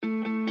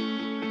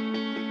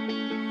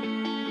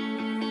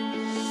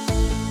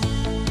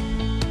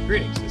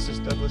Greetings, this is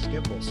Douglas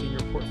Gimple, Senior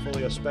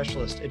Portfolio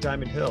Specialist at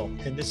Diamond Hill,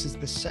 and this is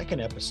the second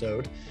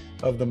episode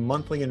of the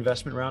monthly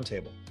Investment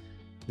Roundtable.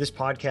 This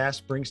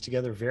podcast brings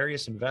together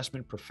various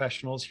investment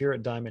professionals here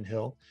at Diamond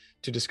Hill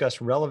to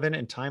discuss relevant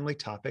and timely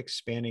topics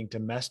spanning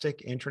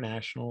domestic,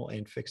 international,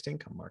 and fixed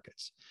income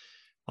markets.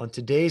 On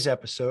today's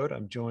episode,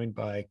 I'm joined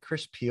by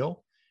Chris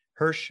Peel,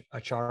 Hirsch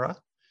Achara,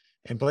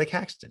 and Blake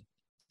Haxton.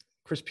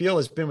 Chris Peel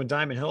has been with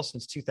Diamond Hill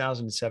since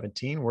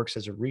 2017, works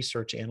as a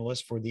research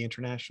analyst for the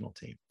international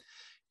team.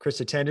 Chris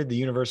attended the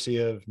University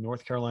of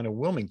North Carolina,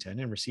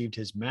 Wilmington, and received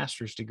his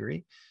master's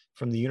degree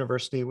from the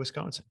University of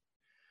Wisconsin.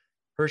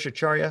 Hirsch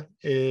Achara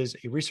is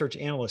a research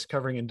analyst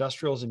covering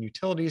industrials and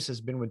utilities,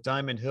 has been with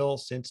Diamond Hill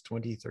since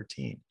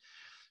 2013.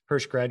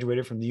 Hirsch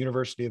graduated from the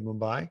University of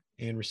Mumbai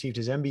and received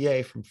his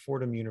MBA from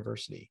Fordham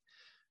University.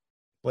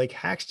 Blake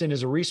Haxton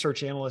is a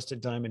research analyst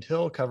at Diamond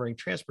Hill covering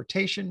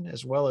transportation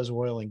as well as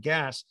oil and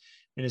gas,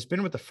 and has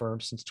been with the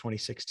firm since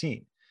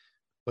 2016.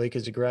 Blake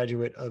is a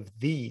graduate of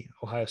The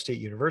Ohio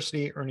State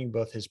University, earning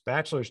both his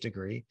bachelor's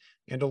degree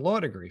and a law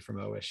degree from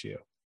OSU.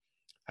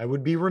 I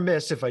would be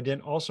remiss if I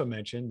didn't also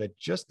mention that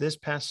just this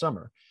past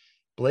summer,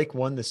 Blake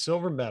won the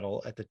silver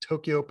medal at the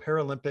Tokyo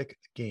Paralympic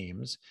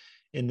Games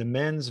in the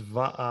men's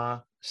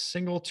VAA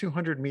single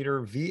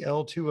 200-meter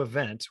VL2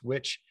 event,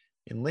 which,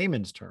 in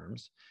layman's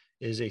terms,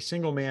 is a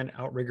single-man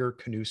outrigger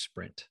canoe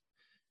sprint.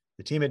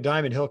 The team at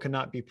Diamond Hill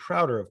cannot be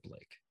prouder of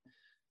Blake.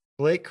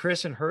 Blake,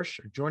 Chris, and Hirsch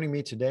are joining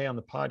me today on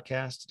the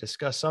podcast to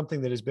discuss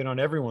something that has been on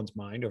everyone's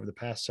mind over the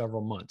past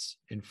several months: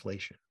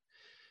 inflation.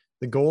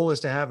 The goal is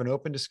to have an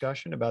open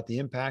discussion about the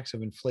impacts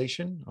of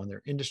inflation on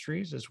their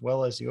industries, as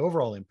well as the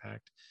overall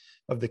impact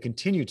of the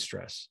continued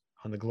stress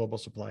on the global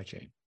supply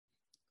chain.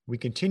 We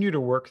continue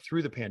to work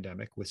through the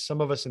pandemic with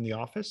some of us in the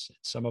office and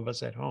some of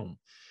us at home.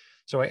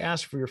 So I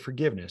ask for your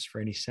forgiveness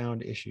for any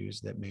sound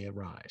issues that may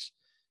arise.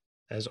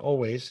 As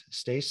always,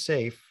 stay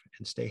safe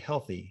and stay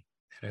healthy.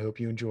 I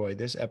hope you enjoy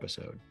this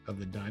episode of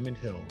the Diamond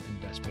Hill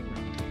Investment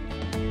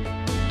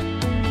Roundtable.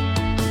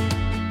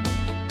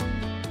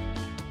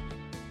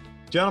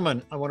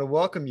 Gentlemen, I want to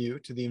welcome you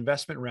to the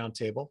Investment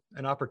Roundtable,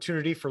 an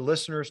opportunity for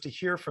listeners to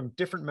hear from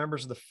different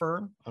members of the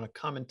firm on a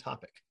common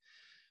topic.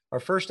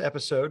 Our first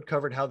episode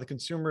covered how the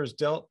consumer has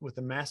dealt with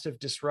the massive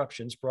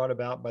disruptions brought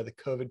about by the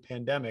COVID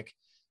pandemic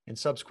and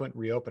subsequent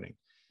reopening.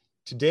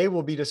 Today,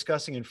 we'll be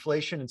discussing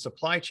inflation and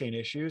supply chain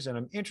issues, and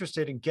I'm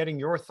interested in getting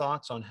your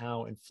thoughts on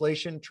how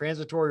inflation,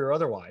 transitory or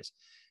otherwise,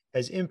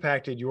 has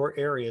impacted your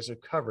areas of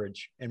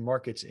coverage and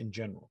markets in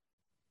general.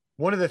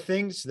 One of the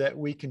things that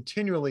we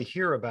continually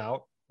hear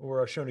about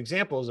or are shown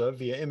examples of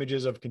via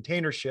images of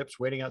container ships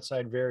waiting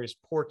outside various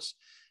ports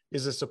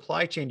is the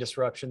supply chain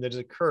disruption that has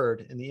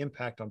occurred and the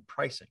impact on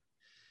pricing.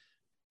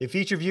 If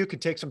each of you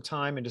could take some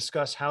time and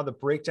discuss how the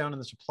breakdown in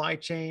the supply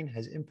chain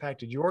has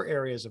impacted your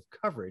areas of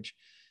coverage,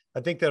 I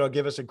think that'll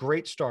give us a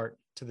great start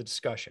to the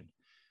discussion.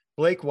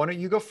 Blake, why don't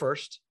you go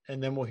first,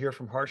 and then we'll hear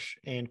from Harsh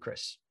and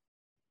Chris.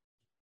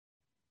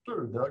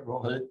 Sure, Doug.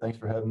 Well, hey, thanks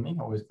for having me.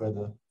 Always glad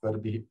to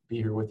be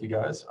here with you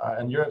guys.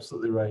 And you're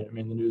absolutely right. I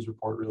mean, the news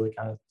report really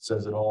kind of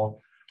says it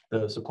all.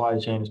 The supply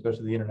chain,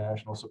 especially the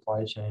international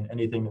supply chain,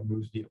 anything that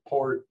moves via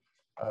port,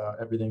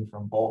 everything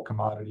from bulk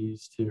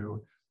commodities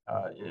to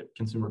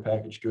consumer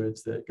packaged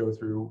goods that go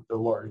through the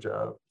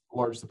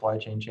large supply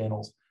chain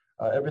channels,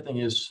 everything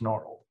is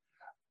snarled.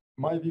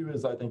 My view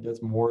is I think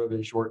that's more of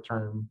a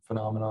short-term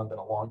phenomenon than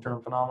a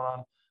long-term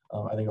phenomenon.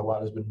 I think a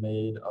lot has been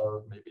made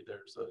of maybe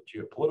there's a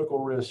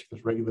geopolitical risk,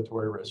 there's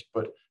regulatory risk,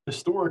 but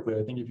historically,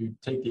 I think if you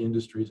take the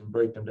industries and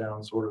break them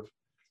down sort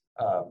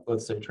of,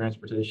 let's say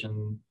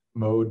transportation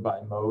mode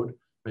by mode,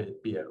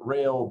 be it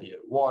rail, be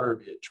it water,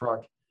 be it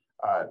truck,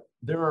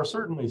 there are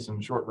certainly some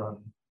short-run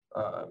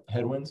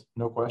headwinds,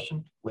 no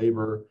question,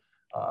 labor,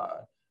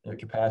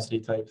 capacity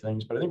type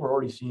things, but I think we're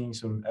already seeing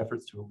some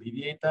efforts to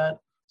alleviate that.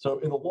 So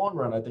in the long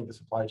run, I think the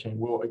supply chain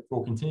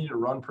will continue to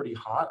run pretty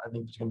hot. I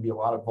think there's going to be a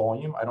lot of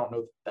volume. I don't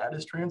know that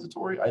is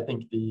transitory. I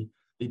think the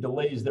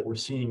delays that we're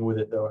seeing with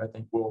it, though, I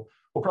think will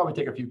probably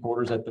take a few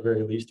quarters at the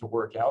very least to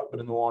work out. But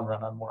in the long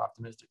run, I'm more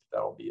optimistic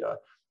that'll be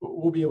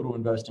we'll be able to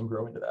invest and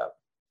grow into that.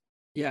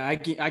 Yeah, I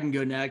can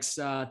go next.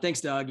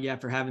 Thanks, Doug. Yeah,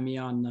 for having me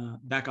on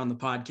back on the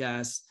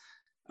podcast.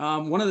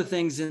 One of the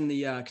things in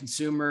the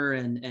consumer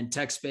and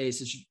tech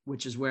space,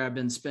 which is where I've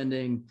been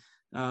spending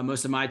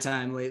most of my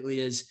time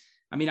lately, is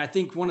I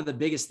think one of the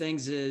biggest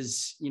things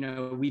is,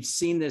 we've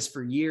seen this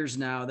for years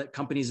now that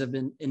companies have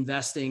been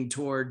investing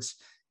towards,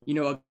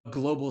 a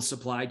global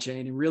supply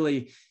chain. And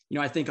really,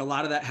 I think a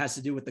lot of that has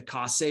to do with the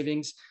cost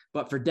savings.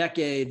 But for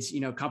decades,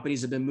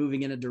 companies have been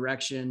moving in a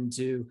direction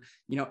to,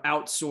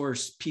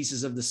 outsource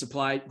pieces of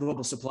the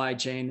global supply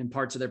chain and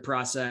parts of their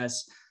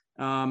process.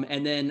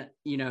 And then,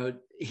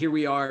 here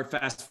we are,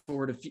 fast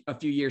forward a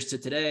few years to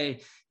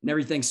today, and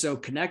everything's so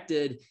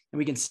connected, and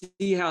we can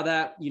see how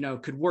that,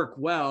 could work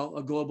well.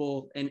 A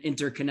global and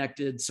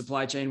interconnected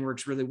supply chain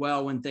works really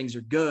well when things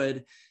are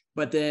good.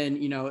 But then,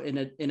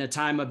 in a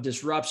time of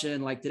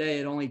disruption like today,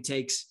 it only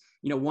takes,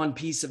 one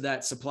piece of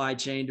that supply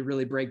chain to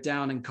really break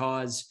down and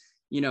cause,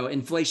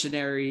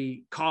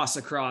 inflationary costs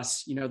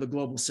across, the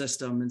global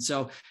system. And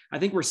so I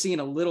think we're seeing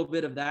a little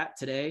bit of that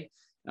today.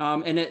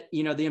 And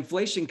the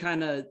inflation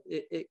kind of,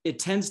 it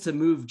tends to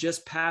move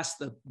just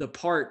past the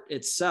part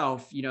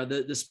itself,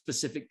 the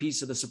specific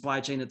piece of the supply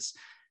chain that's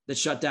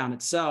shut down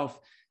itself.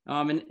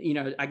 And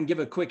I can give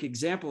a quick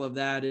example of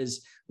that.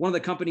 Is one of the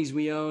companies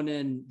we own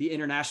in the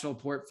international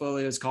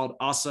portfolio is called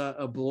Assa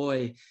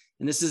Abloy.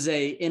 And this is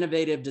a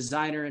innovative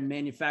designer and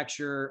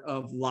manufacturer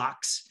of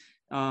locks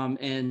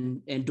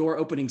and door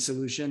opening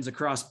solutions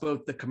across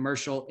both the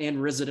commercial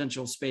and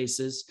residential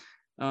spaces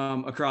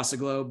across the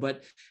globe.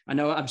 But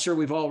I'm sure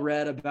we've all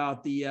read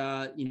about the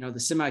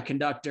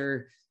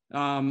semiconductor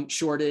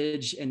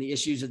shortage and the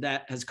issues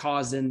that has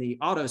caused in the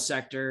auto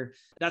sector.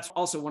 That's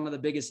also one of the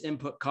biggest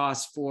input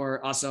costs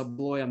for Assa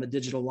Abloy on the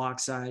digital lock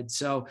side.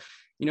 So,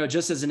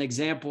 just as an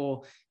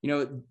example,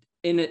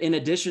 in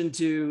addition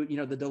to,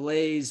 the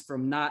delays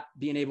from not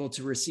being able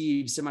to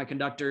receive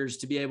semiconductors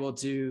to be able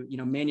to,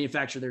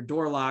 manufacture their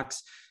door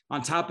locks,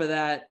 on top of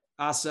that,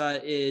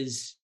 Assa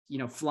is,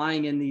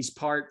 flying in these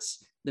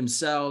parts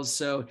themselves.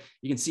 So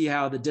you can see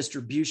how the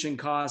distribution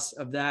costs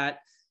of that,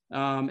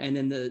 and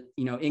then the,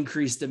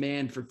 increased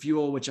demand for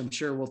fuel, which I'm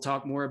sure we'll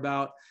talk more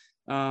about.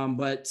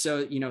 But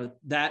so,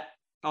 that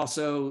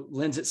also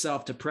lends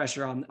itself to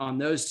pressure on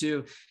those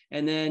two.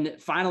 And then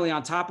finally,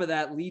 on top of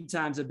that, lead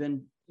times have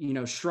been,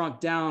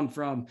 shrunk down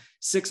from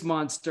 6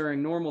 months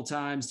during normal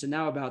times to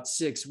now about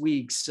 6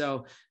 weeks.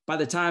 So by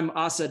the time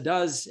Assa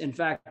does, in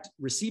fact,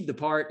 receive the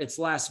part, it's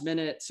last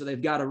minute. So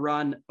they've got to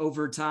run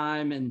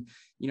overtime, and,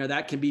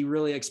 that can be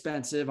really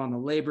expensive on the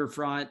labor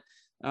front,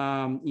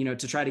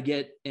 to try to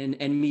get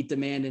and meet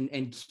demand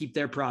and keep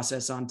their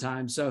process on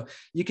time. So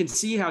you can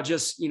see how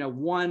just,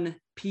 one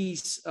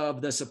piece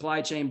of the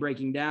supply chain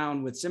breaking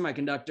down with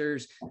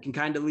semiconductors can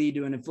kind of lead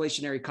to an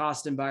inflationary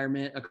cost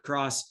environment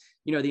across,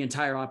 the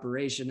entire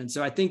operation. And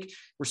so I think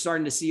we're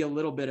starting to see a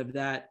little bit of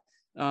that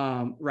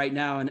right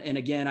now. And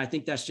again, I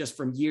think that's just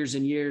from years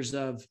and years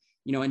of,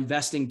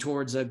 investing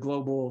towards a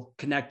global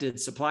connected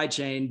supply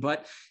chain.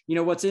 But,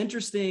 what's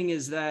interesting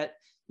is that,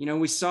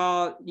 we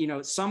saw,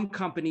 some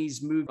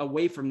companies move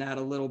away from that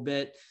a little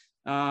bit,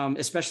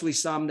 especially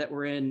some that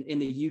were in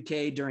the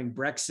UK during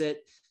Brexit.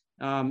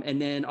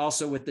 And then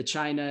also with the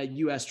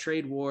China-US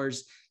trade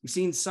wars, we've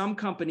seen some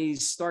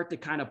companies start to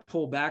kind of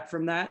pull back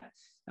from that.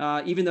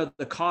 Even though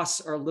the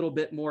costs are a little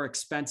bit more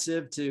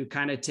expensive to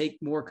kind of take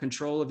more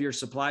control of your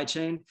supply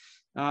chain.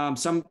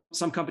 Some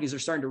companies are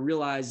starting to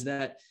realize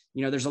that,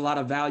 there's a lot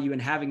of value in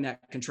having that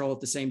control at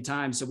the same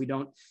time. So we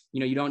don't,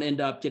 you don't end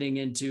up getting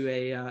into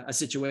a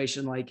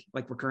situation like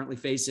we're currently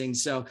facing.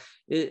 So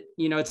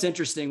it's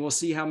interesting. We'll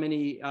see how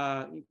many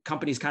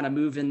companies kind of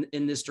move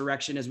in this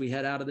direction as we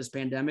head out of this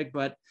pandemic.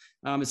 But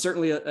it's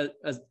certainly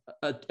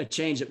a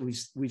change that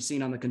we've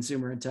seen on the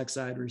consumer and tech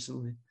side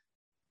recently.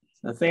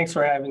 So thanks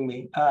for having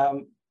me.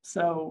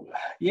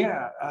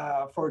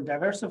 For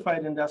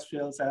diversified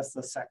industrials, as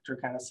the sector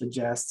kind of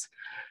suggests,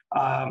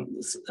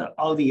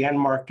 all the end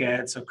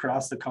markets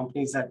across the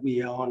companies that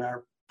we own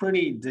are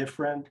pretty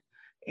different.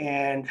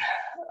 And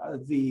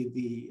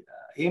the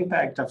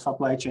impact of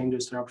supply chain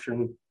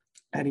disruption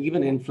and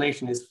even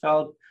inflation is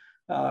felt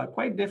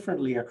quite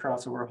differently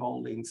across our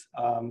holdings.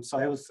 So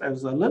I was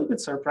a little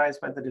bit surprised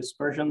by the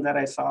dispersion that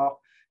I saw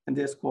in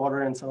this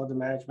quarter and some of the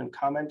management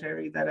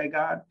commentary that I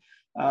got.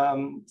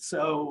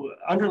 So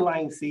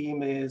underlying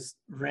theme is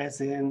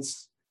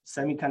resins,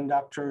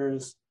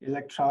 semiconductors,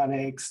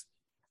 electronics,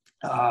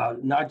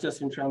 not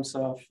just in terms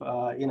of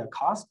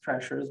cost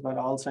pressures, but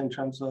also in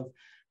terms of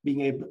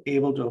being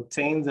able to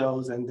obtain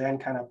those and then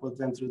kind of put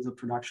them through the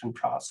production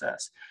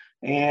process.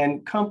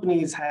 And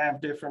companies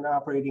have different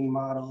operating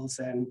models,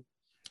 and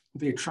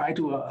they try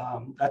to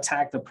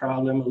attack the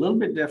problem a little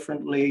bit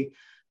differently.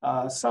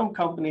 Some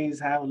companies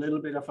have a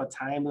little bit of a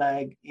time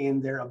lag in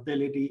their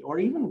ability or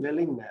even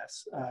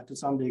willingness to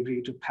some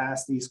degree to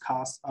pass these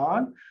costs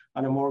on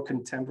a more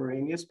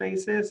contemporaneous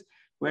basis.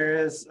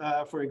 Whereas,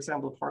 for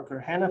example,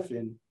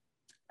 Parker-Hannifin,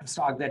 a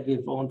stock that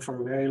we've owned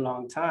for a very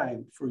long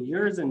time, for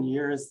years and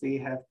years, they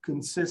have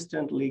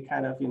consistently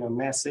kind of,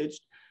 messaged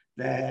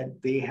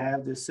that they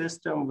have the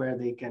system where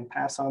they can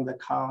pass on the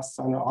costs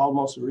on an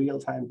almost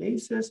real-time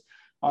basis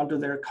onto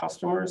their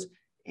customers.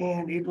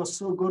 And it was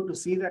so good to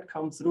see that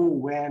come through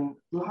when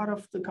a lot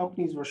of the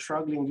companies were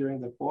struggling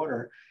during the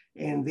quarter,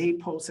 and they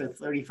posted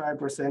 35%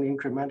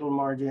 incremental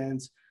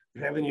margins.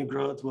 Revenue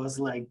growth was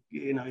like,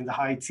 in the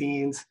high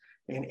teens,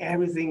 and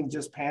everything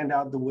just panned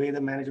out the way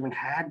the management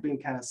had been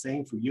kind of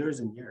saying for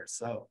years and years.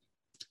 So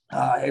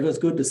it was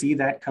good to see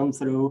that come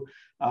through.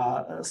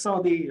 Some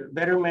of the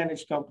better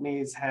managed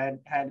companies had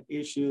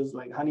issues,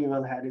 like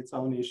Honeywell had its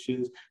own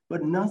issues,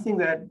 but nothing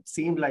that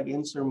seemed like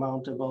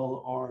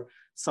insurmountable or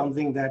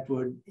something that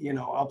would,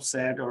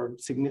 upset or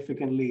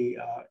significantly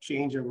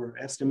change our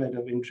estimate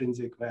of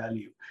intrinsic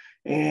value.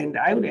 And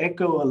I would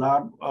echo a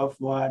lot of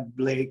what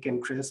Blake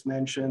and Chris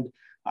mentioned.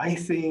 I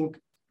think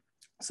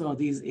some of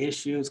these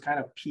issues kind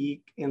of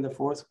peak in the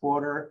fourth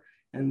quarter,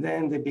 and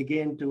then they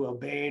begin to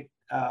abate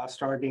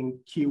starting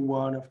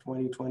Q1 of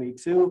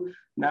 2022.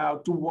 Now,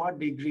 to what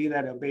degree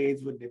that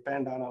abates would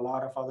depend on a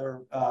lot of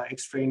other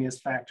extraneous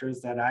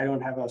factors that I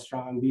don't have a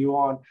strong view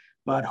on,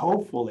 but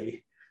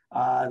hopefully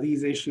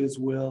these issues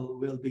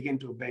will begin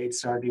to abate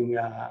starting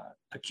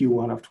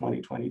Q1 of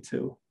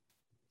 2022.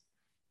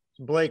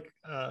 Blake,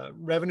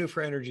 revenue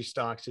for energy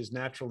stocks is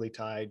naturally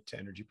tied to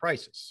energy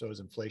prices. So as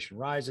inflation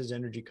rises,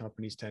 energy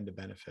companies tend to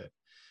benefit.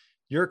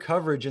 Your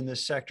coverage in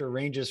this sector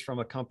ranges from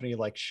a company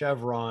like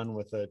Chevron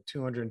with a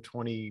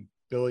 $220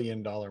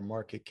 billion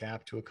market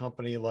cap to a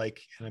company like,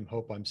 and I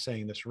hope I'm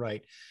saying this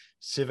right,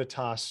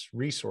 Civitas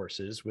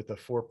Resources with a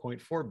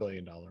 $4.4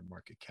 billion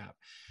market cap.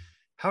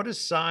 How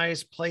does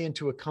size play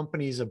into a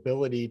company's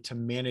ability to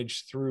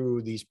manage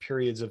through these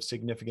periods of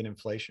significant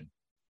inflation?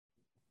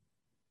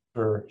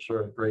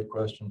 Sure. Great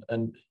question.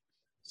 And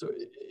so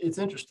it's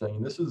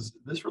interesting.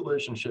 This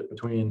relationship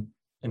between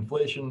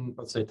inflation,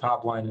 let's say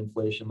top line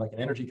inflation, like an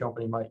energy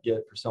company might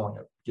get for selling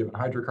a given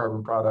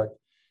hydrocarbon product,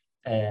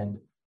 and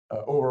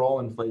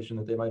overall inflation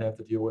that they might have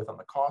to deal with on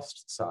the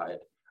cost side.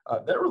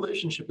 That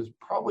relationship is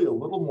probably a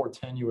little more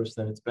tenuous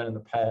than it's been in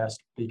the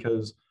past,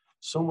 because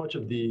so much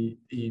of the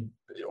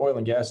oil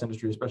and gas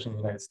industry, especially in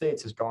the United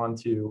States, has gone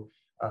to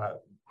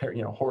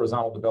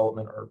horizontal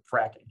development or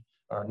fracking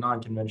or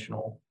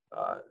non-conventional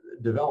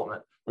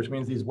development, which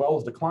means these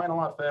wells decline a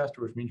lot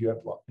faster, which means you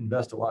have to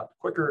invest a lot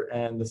quicker,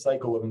 and the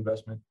cycle of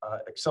investment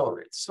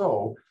accelerates.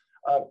 So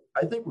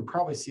I think we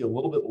probably see a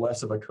little bit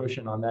less of a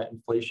cushion on that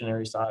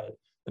inflationary side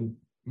than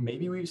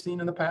maybe we've seen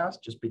in the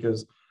past, just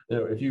because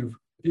if you've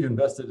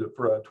invested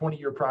for a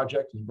 20-year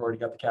project and you've already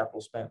got the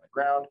capital spent in the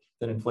ground,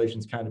 then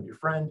inflation's kind of your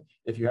friend.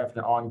 If you have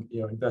to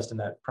invest in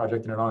that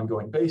project on an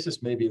ongoing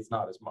basis, maybe it's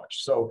not as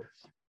much. So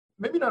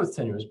maybe not as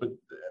tenuous, but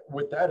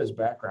with that as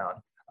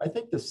background, I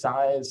think the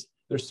size,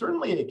 there's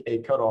certainly a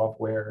cutoff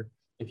where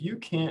if you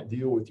can't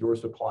deal with your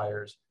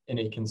suppliers in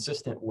a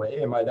consistent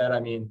way, and by that I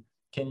mean,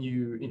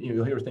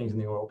 you'll hear things in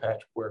the oil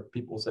patch where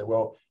people say,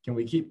 well, can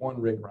we keep one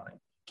rig running?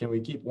 Can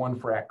we keep one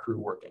frac crew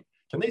working?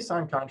 Can they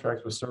sign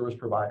contracts with service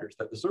providers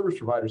that the service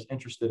providers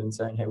interested in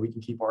saying, hey, we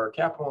can keep our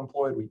capital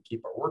employed, we can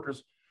keep our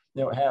workers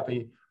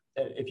happy?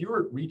 If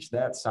you reach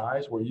that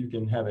size where you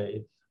can have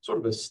a sort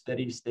of a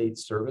steady state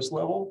service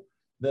level,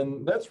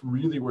 then that's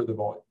really where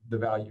the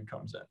value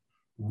comes in.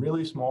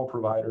 Really small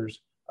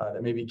providers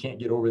that maybe can't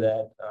get over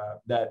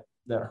that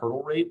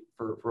hurdle rate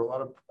for a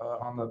lot of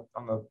on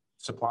the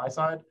supply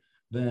side,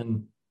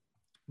 then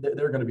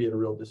they're going to be at a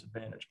real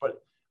disadvantage.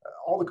 But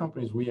all the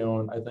companies we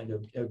own, I think,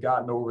 have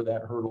gotten over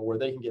that hurdle where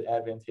they can get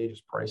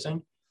advantageous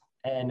pricing.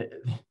 And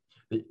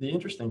the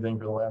interesting thing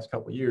for the last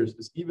couple of years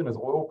is, even as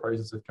oil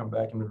prices have come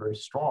back and been very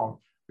strong,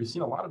 we've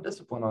seen a lot of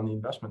discipline on the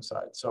investment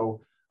side.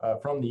 So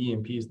from the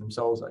E&Ps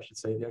themselves, I should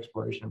say, the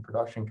exploration and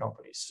production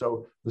companies.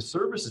 So the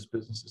services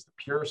businesses, the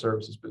pure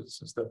services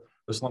businesses, the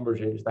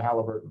Schlumbergers, the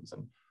Halliburtons,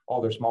 and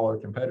all their smaller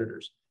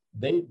competitors,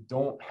 they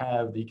don't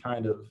have the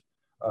kind of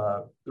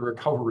the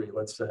recovery,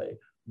 let's say,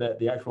 that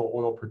the actual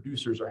oil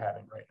producers are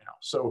having right now.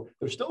 So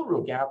there's still a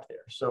real gap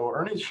there. So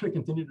earnings should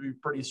continue to be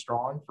pretty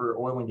strong for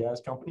oil and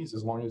gas companies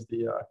as long as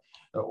the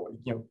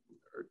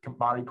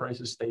commodity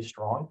prices stay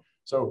strong.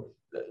 So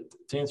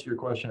to answer your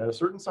question, at a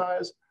certain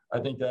size, I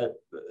think that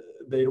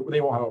they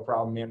won't have a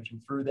problem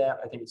managing through that.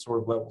 I think it sort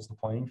of levels the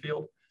playing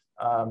field,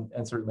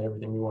 and certainly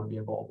everything we want to be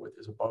involved with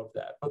is above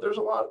that. But there's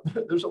a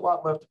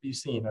lot left to be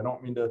seen. I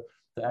don't mean to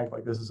act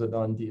like this is a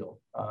done deal.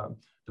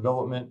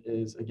 Development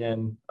is,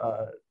 again,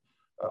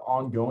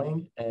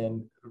 ongoing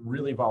and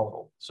really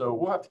volatile. So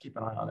we'll have to keep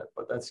an eye on it.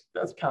 But that's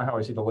kind of how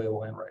I see the lay of the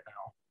land right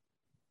now.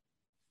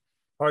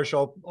 Harsh,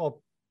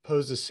 I'll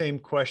pose the same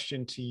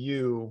question to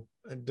you.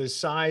 Does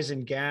size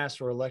in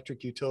gas or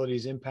electric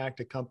utilities impact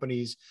a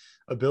company's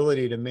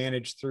ability to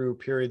manage through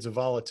periods of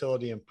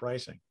volatility and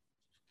pricing?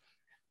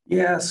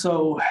 Yeah,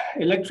 so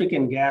electric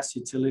and gas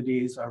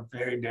utilities are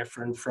very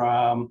different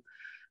from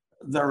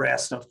the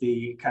rest of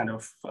the kind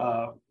of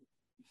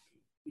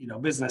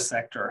business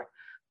sector,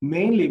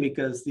 mainly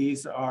because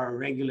these are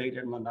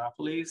regulated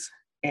monopolies,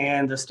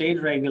 and the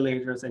state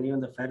regulators and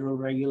even the federal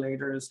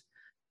regulators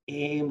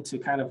aim to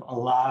kind of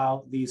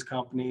allow these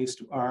companies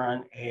to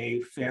earn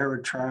a fair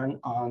return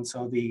on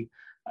some of the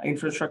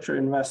infrastructure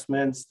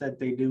investments that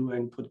they do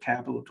and put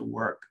capital to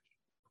work.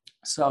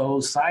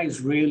 So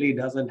size really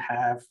doesn't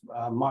have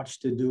much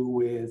to do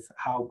with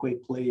how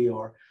quickly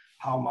or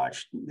how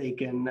much they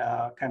can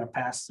kind of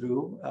pass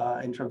through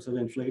in terms of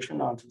inflation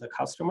onto the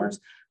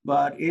customers,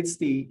 but it's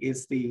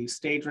the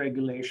state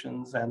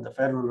regulations and the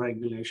federal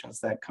regulations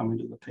that come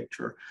into the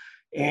picture.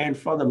 And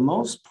for the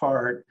most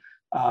part,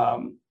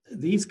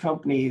 these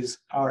companies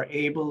are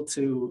able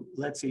to,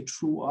 let's say,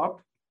 true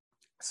up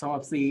some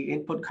of the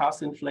input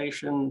cost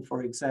inflation.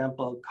 For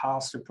example,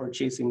 cost of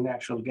purchasing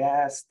natural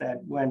gas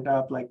that went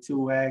up like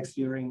 2x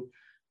during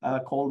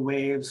cold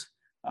waves,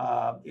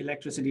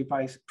 electricity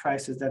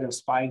prices that have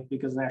spiked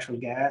because natural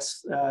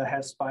gas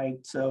has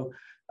spiked. So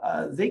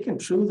they can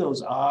true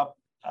those up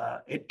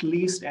at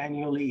least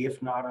annually,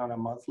 if not on a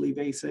monthly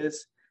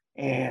basis,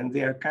 and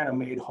they're kind of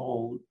made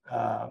whole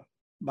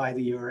by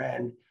the year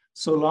end.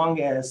 so long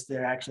as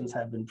their actions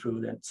have been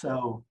prudent.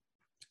 So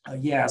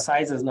yeah,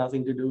 size has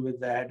nothing to do with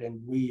that.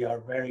 And we are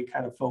very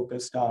kind of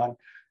focused on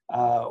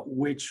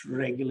which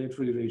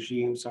regulatory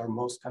regimes are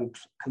most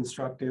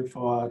constructive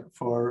for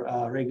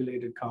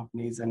regulated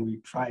companies. And we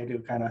try to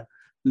kind of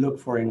look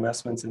for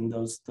investments in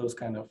those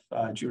kind of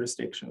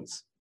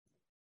jurisdictions.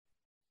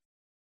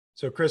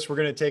 So Chris, we're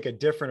going to take a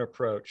different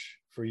approach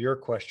for your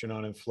question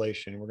on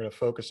inflation. We're going to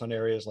focus on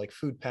areas like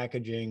food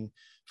packaging,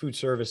 food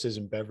services,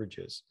 and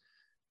beverages.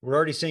 We're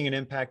already seeing an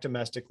impact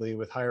domestically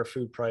with higher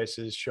food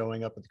prices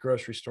showing up at the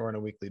grocery store on a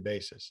weekly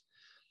basis.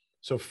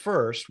 So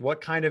first,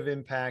 what kind of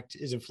impact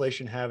is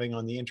inflation having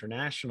on the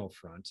international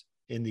front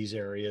in these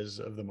areas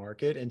of the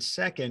market? And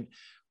second,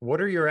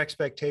 what are your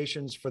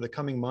expectations for the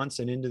coming months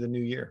and into the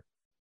new year?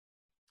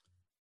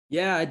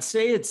 Yeah, I'd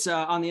say it's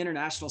on the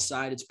international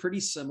side, it's pretty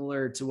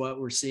similar to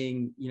what we're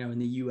seeing, in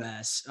the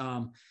U.S.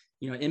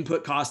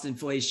 Input cost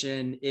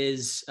inflation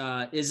is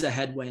a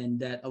headwind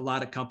that a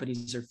lot of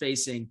companies are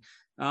facing.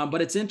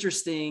 But it's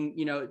interesting,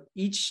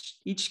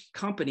 each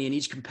company and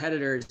each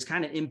competitor is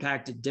kind of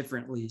impacted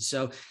differently.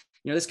 So,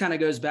 this kind of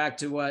goes back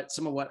to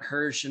what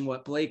Hirsch and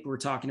what Blake were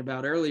talking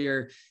about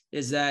earlier,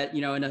 is that,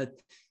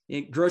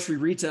 in grocery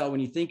retail,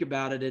 when you think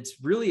about it, it's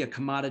really a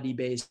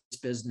commodity-based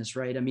business,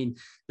 right? I mean,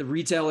 the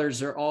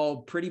retailers are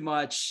all pretty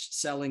much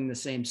selling the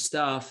same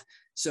stuff.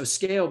 So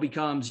scale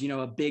becomes,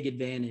 a big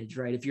advantage,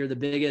 right? If you're the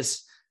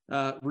biggest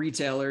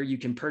retailer, you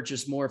can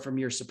purchase more from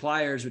your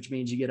suppliers, which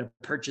means you get a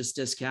purchase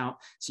discount.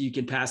 So you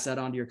can pass that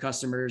on to your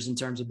customers in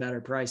terms of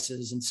better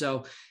prices. And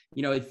so,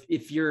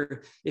 if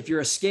you're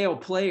a scale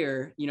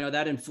player,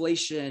 that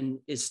inflation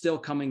is still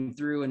coming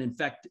through and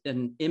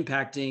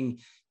impacting,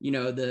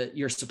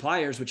 your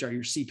suppliers, which are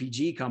your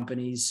CPG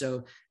companies.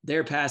 So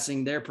they're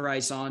passing their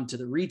price on to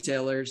the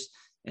retailers.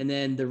 And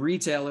then the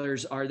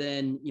retailers are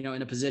then,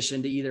 in a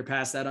position to either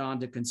pass that on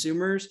to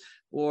consumers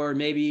or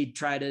maybe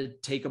try to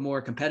take a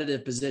more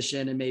competitive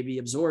position and maybe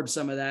absorb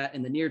some of that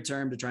in the near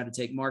term to try to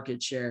take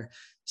market share.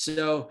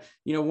 So,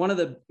 one of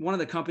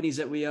the companies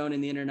that we own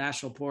in the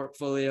international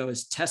portfolio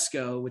is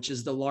Tesco, which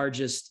is the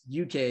largest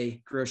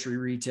UK grocery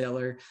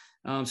retailer.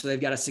 So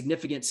they've got a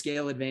significant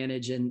scale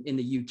advantage in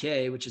the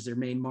UK, which is their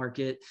main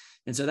market.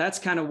 And so that's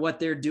kind of what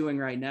they're doing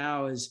right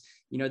now is,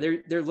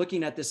 they're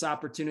looking at this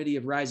opportunity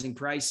of rising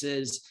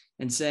prices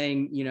and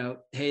saying,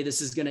 hey,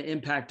 this is going to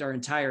impact our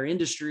entire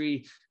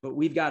industry, but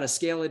we've got a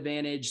scale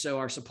advantage. So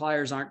our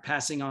suppliers aren't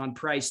passing on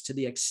price to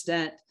the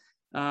extent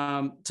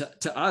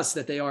to us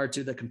that they are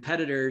to the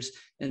competitors.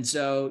 And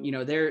so,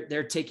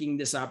 they're taking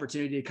this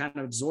opportunity to kind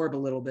of absorb a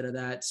little bit of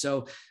that.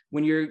 So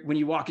when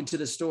you walk into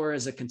the store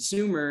as a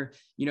consumer,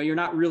 you're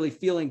not really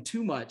feeling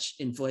too much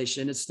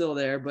inflation. It's still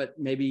there, but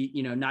maybe,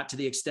 not to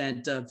the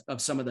extent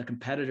of some of the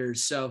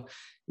competitors. So,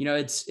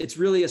 it's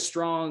really a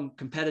strong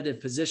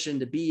competitive position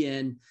to be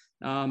in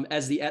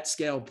as the at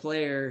scale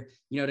player,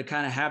 to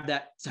kind of have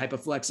that type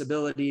of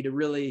flexibility to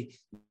really,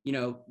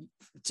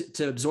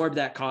 to absorb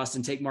that cost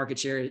and take market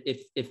share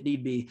if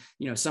need be.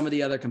 Some of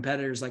the other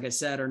competitors, like I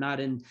said, are not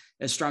in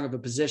as strong of a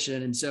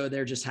position. And so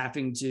they're just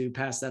having to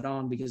pass that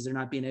on because they're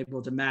not being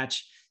able to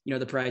match,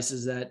 the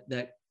prices that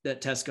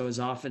Tesco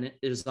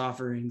is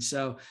offering.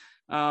 So,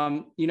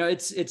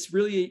 it's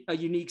really a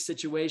unique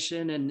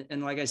situation.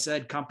 And like I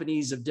said,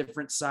 companies of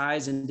different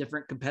size and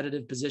different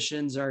competitive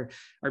positions are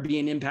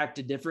being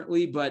impacted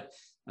differently. But,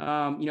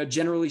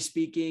 generally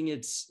speaking,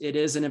 it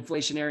is an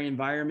inflationary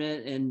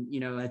environment.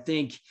 And, I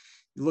think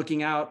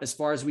looking out as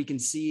far as we can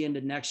see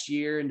into next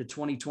year, into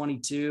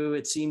 2022,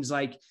 it seems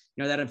like,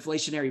 that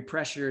inflationary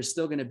pressure is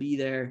still going to be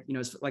there,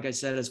 like I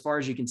said, as far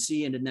as you can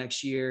see into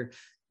next year.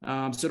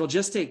 So it'll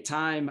just take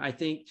time. I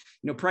think,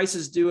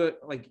 prices do it,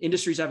 like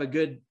industries have a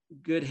good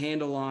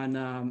handle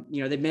on,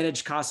 they've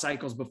managed cost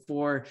cycles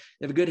before.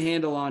 They have a good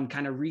handle on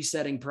kind of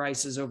resetting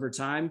prices over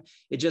time.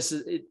 It's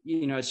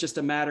just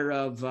a matter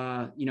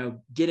of,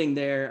 getting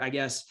there, I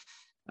guess.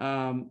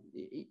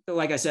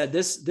 Like I said,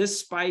 this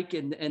spike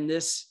and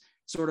this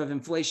sort of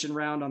inflation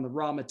round on the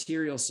raw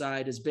material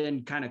side has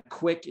been kind of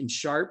quick and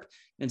sharp.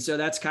 And so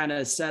that's kind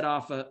of set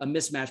off a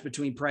mismatch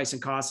between price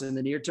and cost in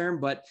the near term.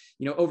 But,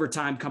 over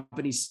time,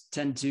 companies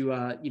tend to,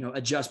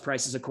 adjust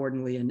prices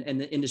accordingly, and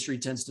the industry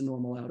tends to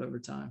normal out over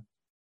time.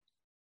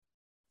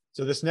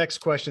 So this next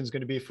question is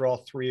going to be for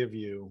all three of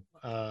you,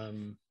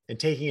 and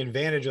taking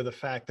advantage of the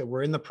fact that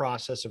we're in the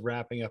process of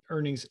wrapping up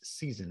earnings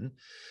season.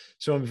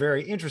 So I'm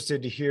very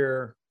interested to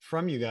hear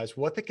from you guys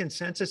what the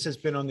consensus has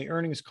been on the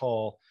earnings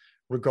call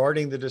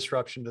regarding the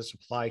disruption to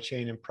supply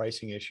chain and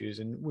pricing issues.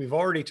 And we've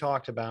already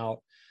talked about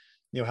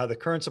how the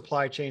current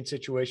supply chain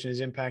situation is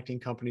impacting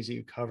companies that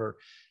you cover.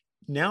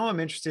 Now I'm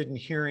interested in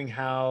hearing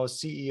how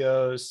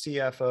CEOs,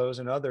 CFOs,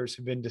 and others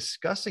have been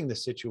discussing the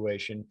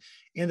situation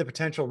and the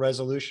potential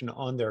resolution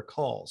on their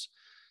calls.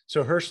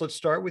 So Hirsch, let's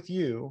start with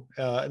you,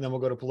 and then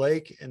we'll go to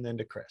Blake and then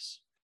to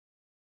Chris.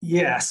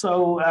 Yeah,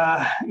 so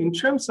in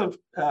terms of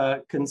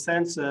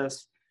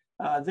consensus,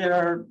 there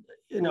are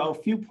a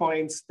few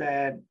points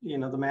that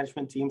the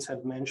management teams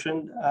have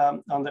mentioned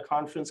on the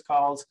conference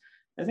calls.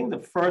 I think the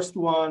first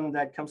one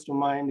that comes to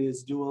mind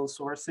is dual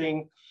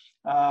sourcing.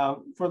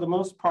 For the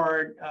most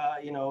part,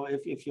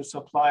 if your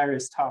supplier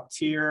is top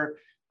tier,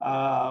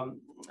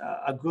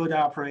 a good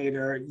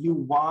operator, you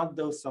want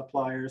those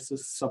suppliers to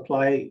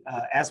supply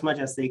as much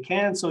as they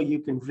can so you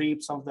can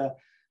reap some of the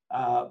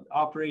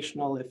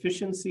operational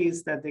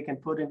efficiencies that they can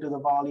put into the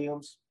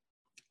volumes,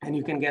 and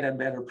you can get a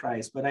better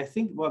price. But I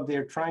think what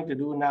they're trying to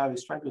do now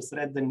is trying to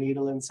thread the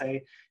needle and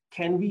say,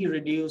 can we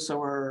reduce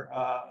our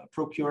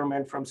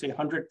procurement from, say,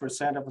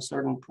 100% of a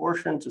certain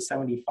portion to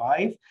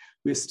 75?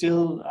 We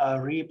still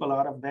reap a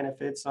lot of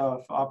benefits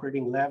of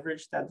operating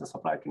leverage that the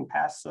supplier can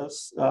pass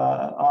us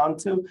on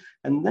to.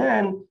 And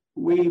then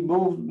we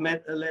move,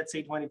 let's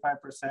say,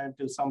 25%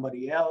 to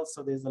somebody else.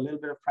 So there's a little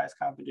bit of price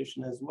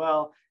competition as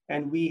well.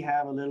 And we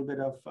have a little bit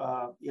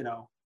of,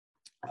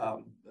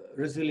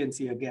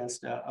 resiliency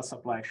against a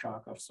supply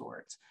shock of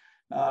sorts.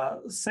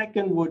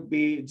 Second would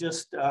be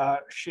just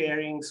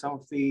sharing some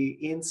of the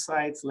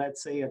insights.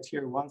 Let's say a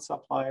tier one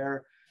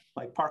supplier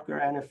like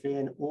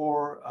Parker-Hannifin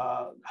or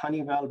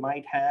Honeywell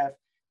might have,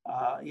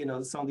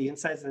 some of the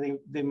insights that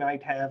they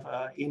might have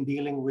in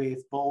dealing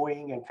with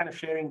Boeing, and kind of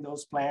sharing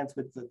those plans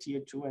with the tier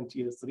two and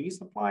tier three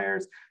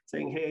suppliers,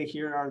 saying, hey,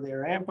 here are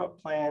their ramp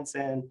up plans,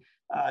 and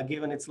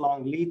given its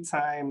long lead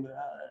time,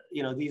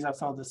 these are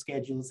some of the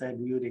schedules that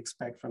we would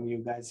expect from you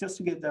guys, just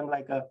to give them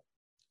like a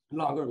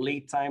longer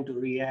lead time to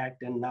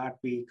react and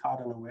not be caught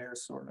unaware,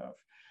 sort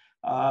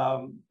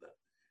of.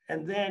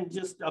 And then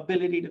just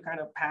ability to kind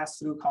of pass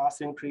through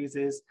cost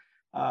increases.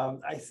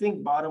 I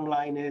think bottom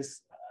line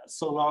is,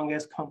 so long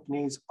as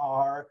companies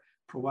are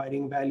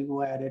providing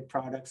value-added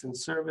products and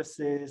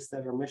services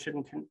that are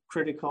mission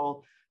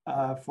critical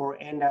for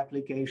end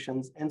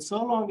applications, and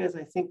so long as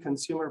I think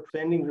consumer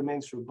spending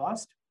remains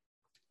robust,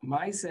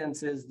 my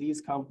sense is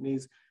these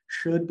companies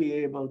should be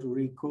able to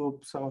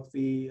recoup some of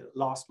the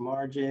lost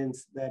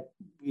margins that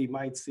we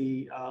might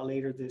see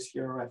later this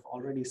year, or have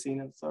already seen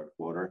in the third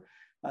quarter.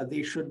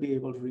 They should be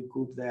able to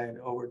recoup that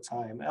over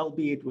time,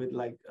 albeit with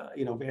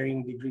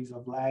varying degrees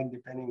of lag,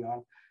 depending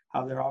on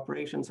how their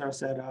operations are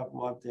set up,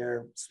 what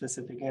their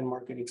specific end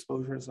market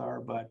exposures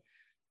are. But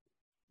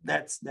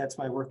that's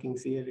my working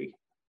theory.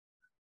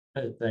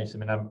 Hey, thanks. I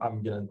mean,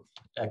 I'm going to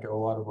echo a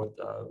lot of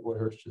what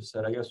Hirsch just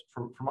said. I guess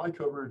for my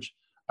coverage,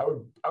 I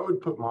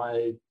would put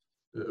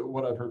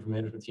what I've heard from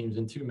management teams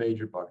in two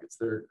major buckets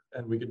there,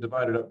 and we could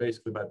divide it up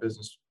basically by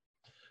business,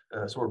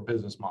 sort of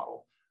business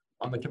model.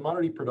 On the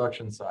commodity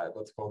production side,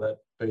 let's call that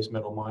base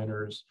metal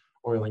miners,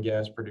 oil and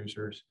gas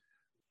producers,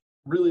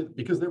 really,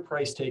 because they're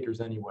price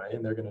takers anyway,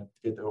 and they're going to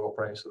get the oil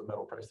price or the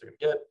metal price they're going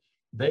to get,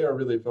 they are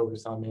really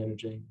focused on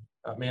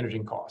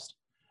managing cost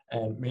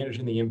and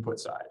managing the input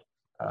side.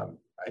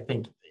 I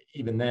think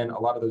even then, a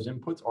lot of those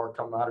inputs are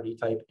commodity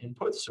type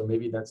inputs, so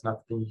maybe that's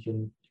not the thing you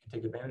can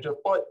take advantage of,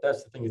 but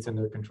that's the thing that's in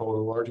their control to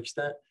a large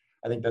extent.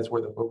 I think that's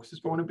where the focus is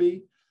going to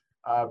be,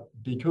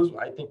 because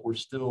I think we're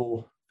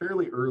still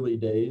fairly early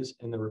days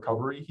in the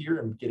recovery here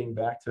and getting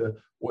back to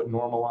what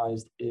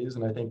normalized is.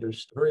 And I think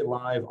there's very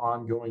live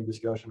ongoing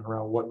discussion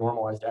around what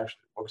normalized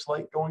actually looks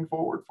like going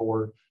forward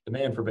for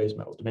demand for base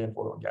metals, demand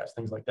for oil and gas,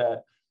 things like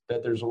that,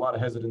 that there's a lot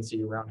of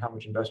hesitancy around how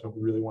much investment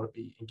we really want to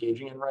be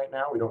engaging in right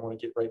now. We don't want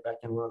to get right back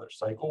into another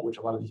cycle, which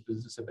a lot of these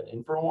businesses have been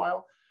in for a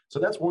while. So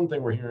that's one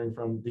thing we're hearing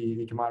from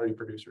the commodity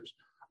producers.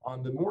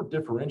 On the more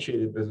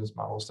differentiated business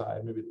model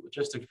side, maybe the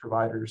logistics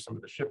providers, some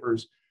of the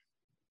shippers,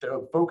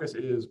 the focus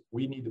is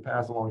we need to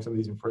pass along some of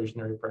these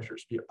inflationary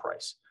pressures via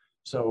price.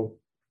 So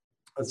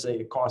let's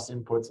say cost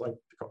inputs like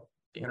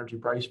the energy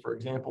price, for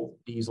example,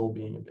 diesel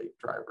being a big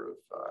driver of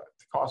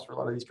the cost for a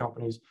lot of these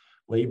companies.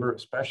 Labor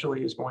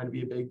especially is going to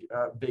be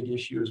a big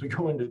issue as we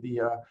go into the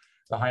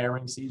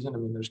hiring season. I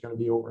mean, there's going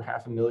to be over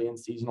 500,000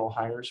 seasonal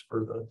hires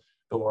for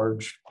the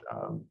large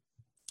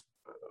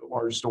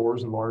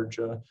stores and large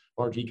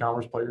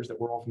e-commerce players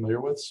that we're all familiar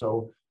with.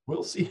 So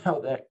we'll see how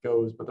that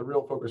goes. But the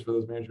real focus for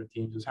those management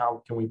teams is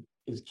how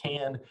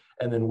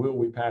and then will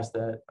we pass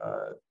that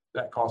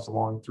cost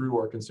along through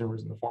our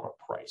consumers in the form of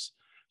price.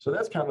 So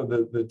that's kind of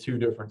the two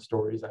different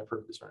stories I've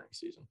heard this earnings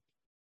season.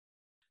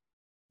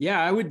 Yeah,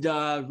 I would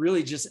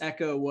really just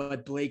echo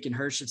what Blake and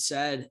Hirsch have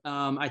said.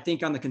 I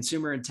think on the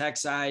consumer and tech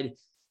side,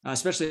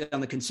 especially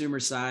on the consumer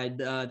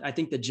side, I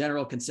think the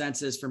general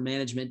consensus for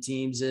management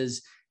teams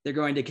is they're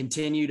going to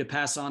continue to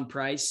pass on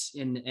price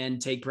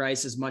and take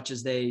price as much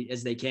as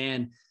they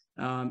can,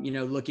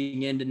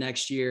 looking into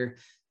next year.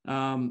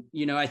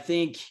 I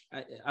think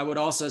I would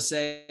also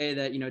say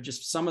that,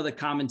 just some of the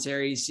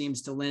commentary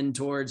seems to lean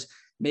towards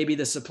maybe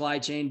the supply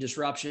chain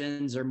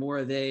disruptions are more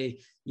of a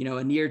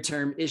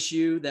near-term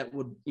issue that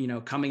would,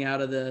 coming out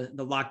of the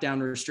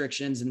lockdown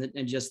restrictions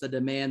and just the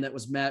demand that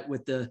was met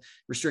with the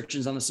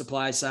restrictions on the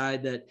supply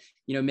side, that,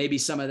 maybe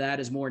some of that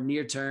is more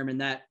near-term,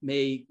 and that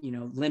may,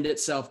 lend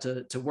itself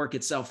to work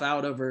itself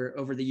out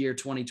over the year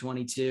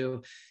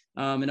 2022.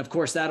 And of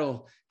course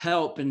that'll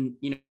help and,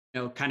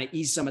 kind of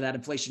ease some of that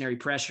inflationary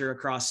pressure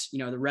across,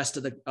 the rest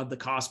of the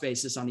cost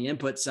basis on the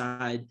input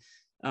side.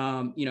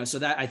 So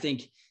that I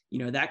think,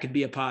 that could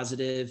be a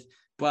positive.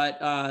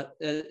 But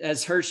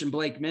as Hirsch and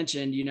Blake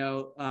mentioned,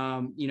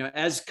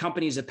 as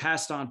companies have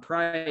passed on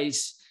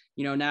price,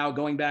 now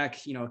going back,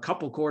 a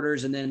couple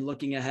quarters and then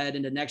looking ahead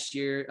into next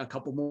year, a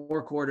couple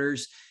more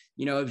quarters,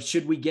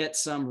 should we get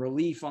some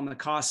relief on the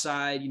cost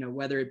side,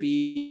 whether it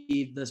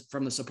be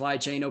from the supply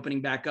chain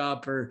opening back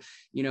up, or,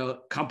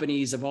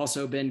 companies have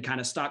also been kind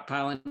of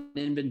stockpiling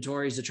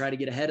inventories to try to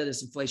get ahead of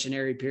this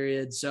inflationary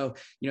period. So,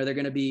 they're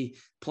going to be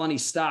plenty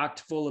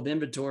stocked full of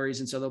inventories.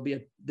 And so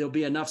there'll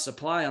be enough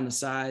supply on the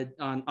side,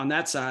 on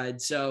that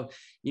side. So,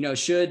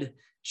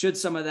 should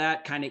some of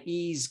that kind of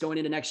ease going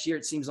into next year,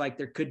 it seems like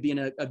there could be in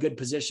a good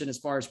position as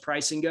far as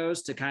pricing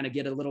goes to kind of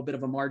get a little bit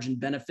of a margin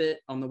benefit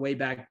on the way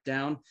back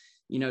down,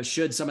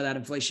 should some of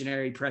that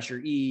inflationary pressure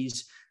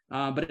ease.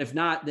 But if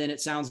not, then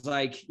it sounds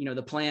like,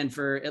 the plan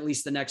for at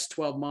least the next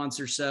 12 months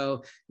or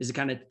so is to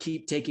kind of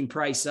keep taking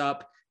price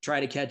up, try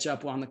to catch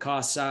up on the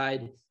cost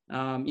side,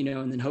 and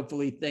then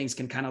hopefully things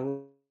can kind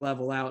of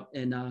level out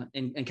and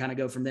kind of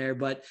go from there.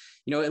 But,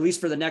 at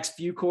least for the next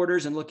few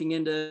quarters and looking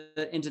into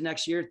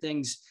next year,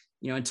 things,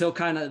 until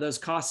kind of those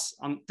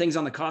things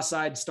on the cost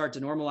side start to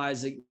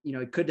normalize,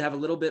 it could have a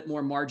little bit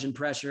more margin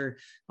pressure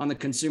on the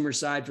consumer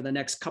side for the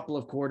next couple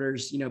of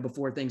quarters,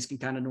 before things can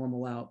kind of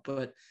normal out.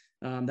 But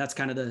that's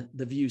kind of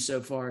the view so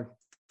far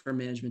for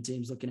management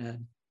teams looking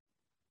ahead.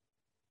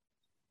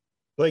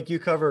 Blake, you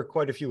cover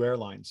quite a few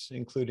airlines,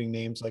 including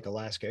names like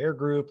Alaska Air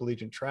Group,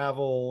 Allegiant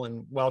Travel.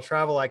 And while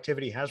travel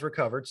activity has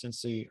recovered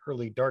since the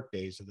early dark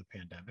days of the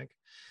pandemic,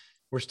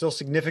 we're still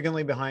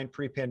significantly behind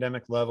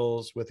pre-pandemic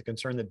levels, with the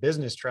concern that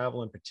business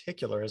travel in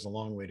particular has a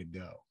long way to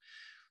go.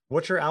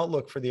 What's your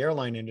outlook for the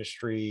airline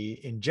industry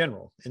in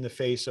general in the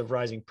face of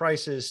rising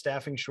prices,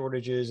 staffing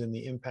shortages, and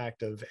the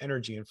impact of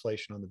energy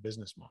inflation on the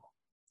business model?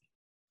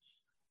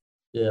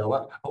 Yeah,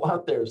 a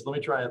lot there. So let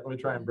me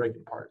try and break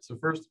it apart. So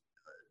first,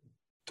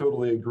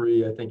 totally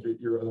agree. I think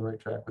you're on the right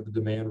track with the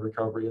demand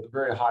recovery at a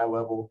very high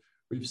level.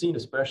 We've seen,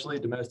 especially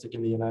domestic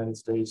in the United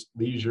States,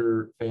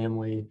 leisure,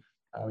 family,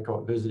 we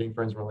call it visiting,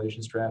 friends and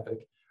relations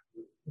traffic.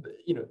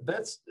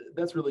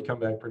 That's really come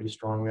back pretty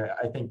strongly.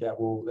 I think that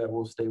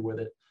will stay with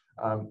it.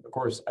 Of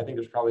course, I think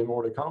there's probably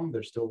more to come.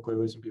 There's still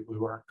clearly some people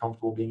who aren't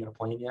comfortable being in a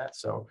plane yet.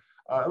 So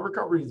the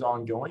recovery is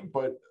ongoing,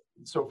 but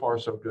so far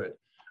so good.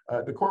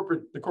 The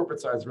corporate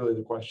side is really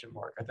the question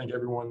mark. I think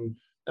everyone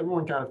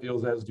kind of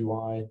feels, as do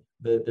I,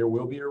 that there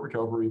will be a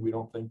recovery. We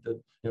don't think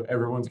that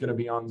everyone's going to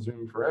be on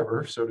Zoom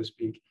forever, so to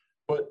speak.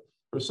 But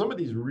for some of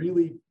these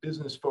really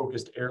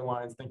business-focused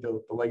airlines, think of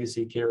the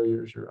legacy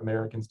carriers, your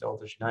Americans,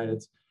 Deltas,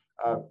 Uniteds,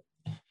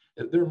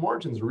 their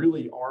margins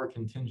really are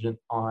contingent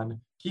on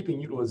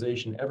keeping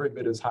utilization every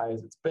bit as high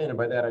as it's been. And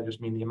by that, I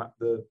just mean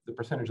the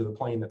percentage of the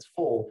plane that's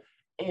full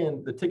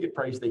and the ticket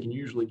price they can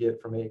usually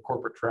get from a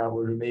corporate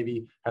traveler who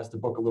maybe has to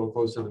book a little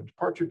closer to the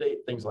departure date,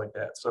 things like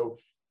that. So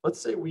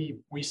let's say we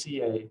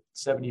see a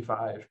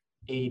 75,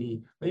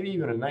 80, maybe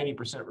even a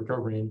 90%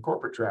 recovery in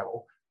corporate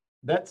travel.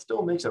 That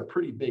still makes a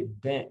pretty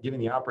big dent, given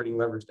the operating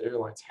leverage the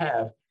airlines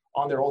have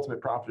on their ultimate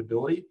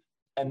profitability.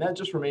 And that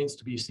just remains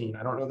to be seen.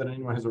 I don't know that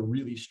anyone has a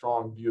really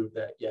strong view of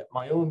that yet.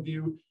 My own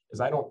view is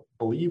I don't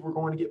believe we're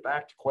going to get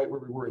back to quite where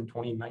we were in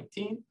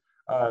 2019.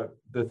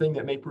 The thing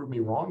that may prove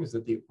me wrong is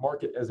that the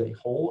market as a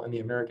whole and the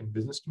American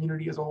business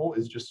community as a whole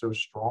is just so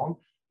strong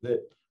that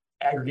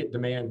aggregate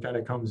demand kind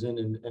of comes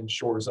in and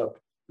shores up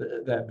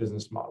that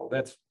business model.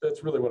 That's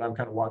really what I'm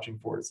kind of watching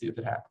for to see if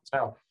it happens.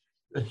 Now,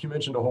 you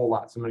mentioned a whole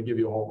lot, so I'm going to give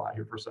you a whole lot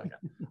here for a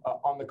second.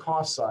 On the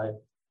cost side,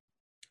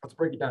 let's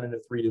break it down into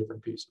three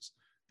different pieces.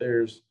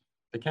 There's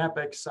the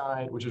CapEx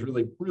side, which is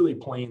really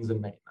planes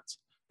and maintenance.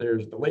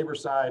 There's the labor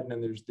side, and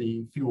then there's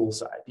the fuel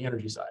side, the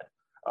energy side.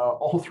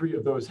 All three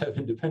of those have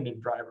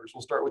independent drivers.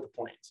 We'll start with the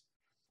planes.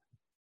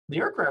 The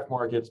aircraft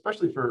market,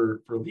 especially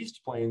for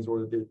leased planes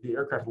or the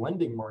aircraft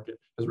lending market,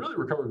 has really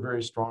recovered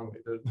very strongly.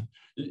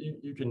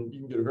 You can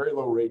get a very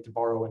low rate to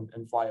borrow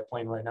and fly a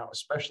plane right now,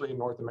 especially in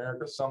North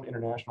America. Some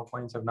international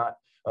planes have not,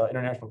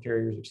 international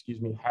carriers,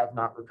 have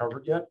not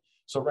recovered yet.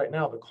 So right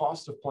now, the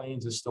cost of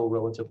planes is still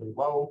relatively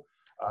low.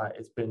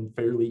 It's been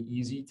fairly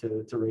easy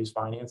to raise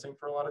financing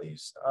for a lot of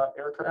these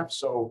aircraft.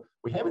 So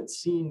we haven't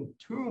seen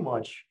too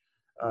much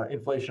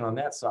inflation on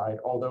that side.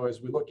 Although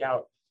as we look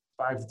out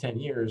 5 to 10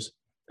 years,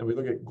 and we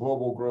look at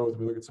global growth,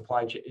 we look at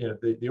supply chain,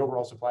 the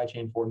overall supply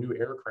chain for new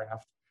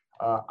aircraft,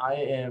 I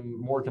am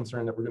more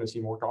concerned that we're going to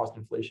see more cost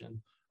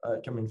inflation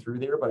coming through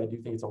there, but I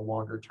do think it's a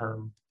longer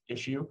term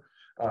issue.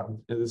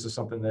 This is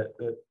something that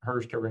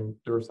Hirsch, covering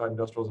Diversified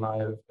Industrials, and I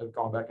have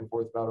gone back and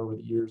forth about over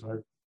the years, and I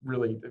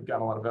really have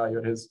gotten a lot of value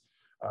at his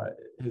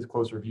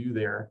closer view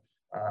there.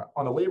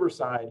 On the labor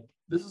side,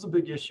 this is a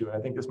big issue. And I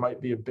think this might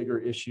be a bigger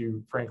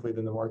issue, frankly,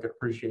 than the market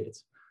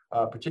appreciates,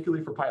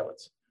 particularly for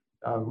pilots.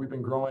 We've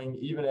been growing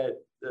even at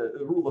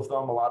the rule of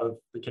thumb. A lot of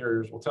the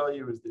carriers will tell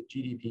you is that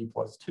GDP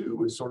plus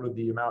 2 is sort of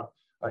the amount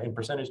in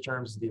percentage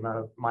terms, the amount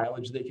of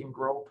mileage they can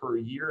grow per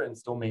year and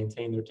still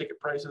maintain their ticket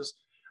prices.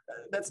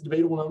 That's a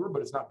debatable number,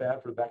 but it's not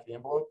bad for the back of the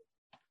envelope.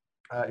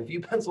 If you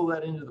pencil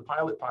that into the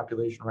pilot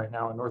population right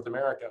now in North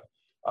America,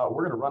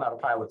 we're going to run out of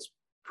pilots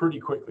pretty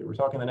quickly. We're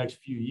talking the next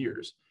few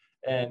years.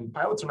 And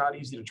pilots are not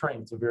easy to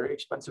train. It's a very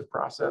expensive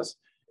process.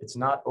 It's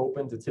not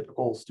open to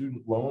typical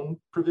student loan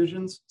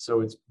provisions, so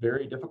it's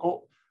very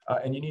difficult.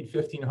 and you need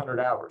 1,500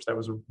 hours. That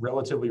was a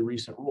relatively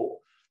recent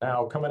rule.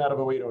 Now, coming out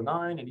of 08,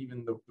 09, and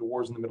even the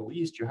wars in the Middle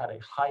East, you had a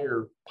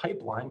higher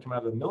pipeline coming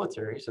out of the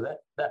military, so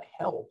that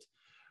helped.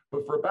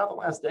 But for about the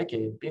last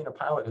decade, being a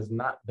pilot has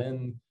not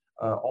been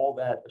all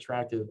that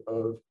attractive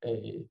of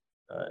a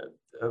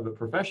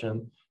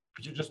profession,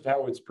 which is just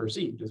how it's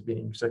perceived as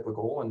being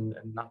cyclical and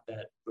not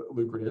that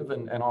lucrative,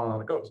 and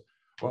on it goes.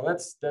 Well,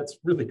 that's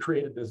really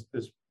created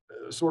this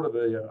sort of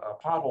a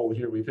pothole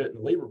here we've hit in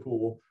the labor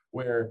pool,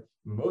 where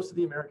most of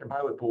the American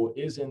pilot pool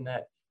is in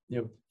that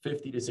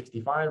 50 to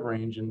 65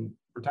 range, and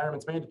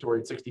retirement's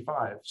mandatory at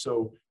 65.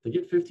 So to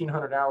get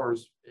 1,500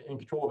 hours in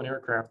control of an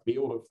aircraft to be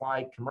able to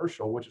fly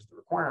commercial, which is the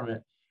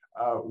requirement,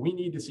 we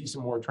need to see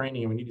some more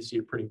training, and we need to see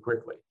it pretty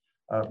quickly.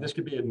 This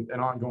could be an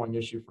ongoing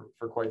issue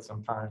for quite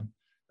some time.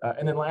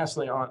 And then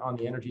lastly, on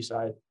the energy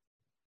side,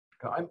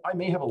 I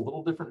may have a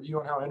little different view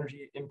on how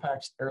energy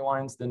impacts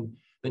airlines than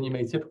you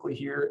may typically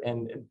hear,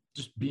 and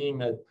just being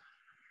that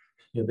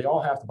they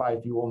all have to buy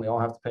fuel and they all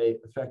have to pay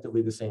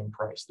effectively the same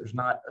price. There's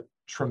not a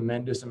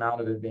tremendous amount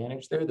of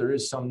advantage there. There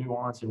is some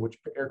nuance in which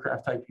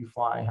aircraft type you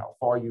fly, how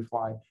far you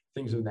fly,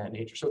 things of that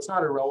nature. So it's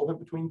not irrelevant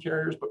between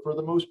carriers, but for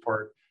the most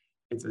part,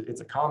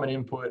 it's a common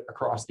input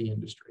across the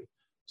industry.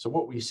 So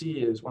what we see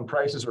is when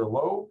prices are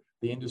low,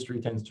 the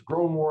industry tends to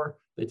grow more.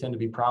 They tend to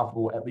be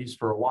profitable, at least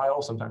for a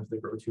while. Sometimes they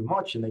grow too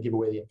much and they give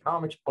away the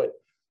economics. But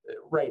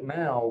right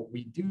now,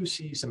 we do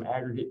see some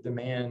aggregate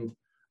demand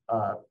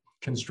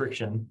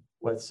constriction,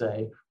 let's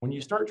say. When you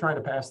start trying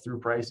to pass through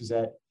prices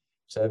at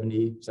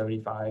 $70,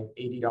 $75,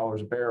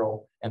 $80 a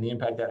barrel, and the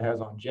impact that has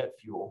on jet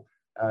fuel,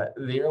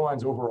 the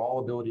airline's overall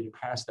ability to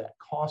pass that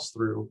cost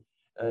through,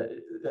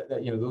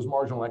 those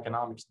marginal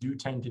economics do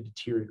tend to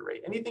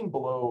deteriorate. Anything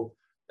below,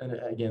 and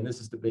again, this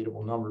is a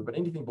debatable number, but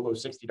anything below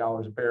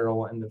 $60 a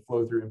barrel and the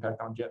flow through impact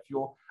on jet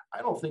fuel,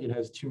 I don't think it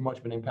has too much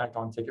of an impact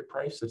on ticket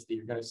price, such that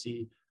you're going to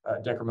see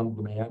decremental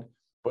demand.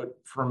 But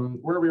from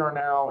where we are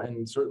now,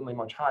 and certainly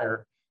much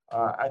higher,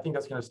 I think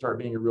that's going to start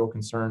being a real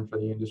concern for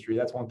the industry.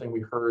 That's one thing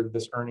we heard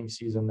this earnings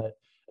season, that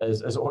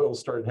as oil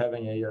started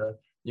having an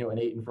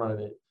 8 in front of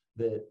it,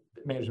 that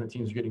management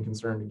teams are getting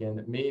concerned again,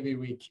 that maybe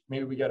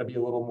we got to be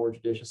a little more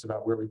judicious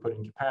about where we put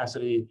in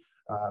capacity.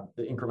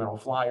 The incremental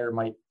flyer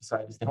might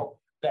decide to stay home,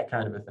 that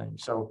kind of a thing.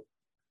 So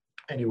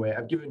anyway,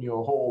 I've given you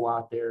a whole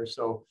lot there.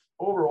 So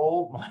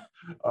overall,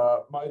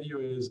 my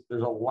view is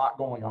there's a lot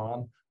going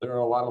on. There are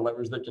a lot of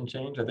levers that can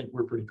change. I think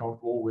we're pretty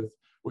comfortable with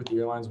the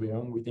airlines we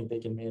own. We think they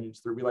can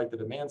manage through. We like the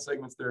demand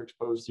segments they're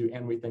exposed to,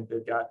 and we think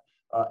they've got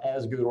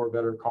as good or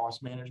better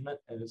cost management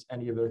as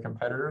any of their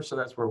competitors. So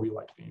that's where we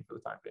like being for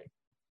the time being.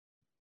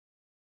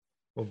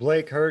 Well,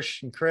 Blake,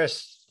 Hirsch, and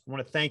Chris, I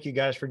want to thank you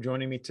guys for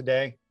joining me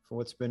today for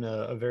what's been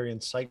a very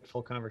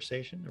insightful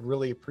conversation. I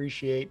really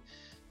appreciate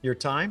your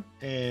time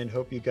and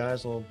hope you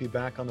guys will be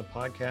back on the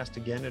podcast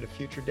again at a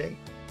future date.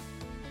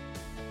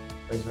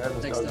 Thanks for having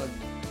us. Thanks, Doug.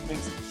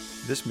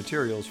 Thanks. This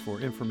material is for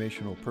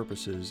informational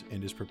purposes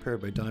and is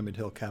prepared by Diamond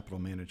Hill Capital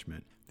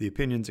Management. The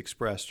opinions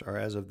expressed are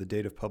as of the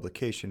date of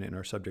publication and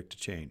are subject to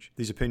change.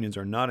 These opinions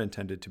are not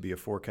intended to be a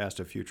forecast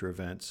of future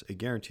events, a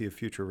guarantee of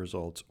future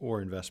results, or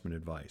investment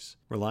advice.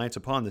 Reliance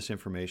upon this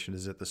information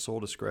is at the sole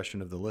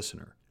discretion of the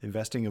listener.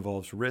 Investing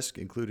involves risk,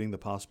 including the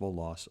possible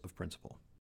loss of principal.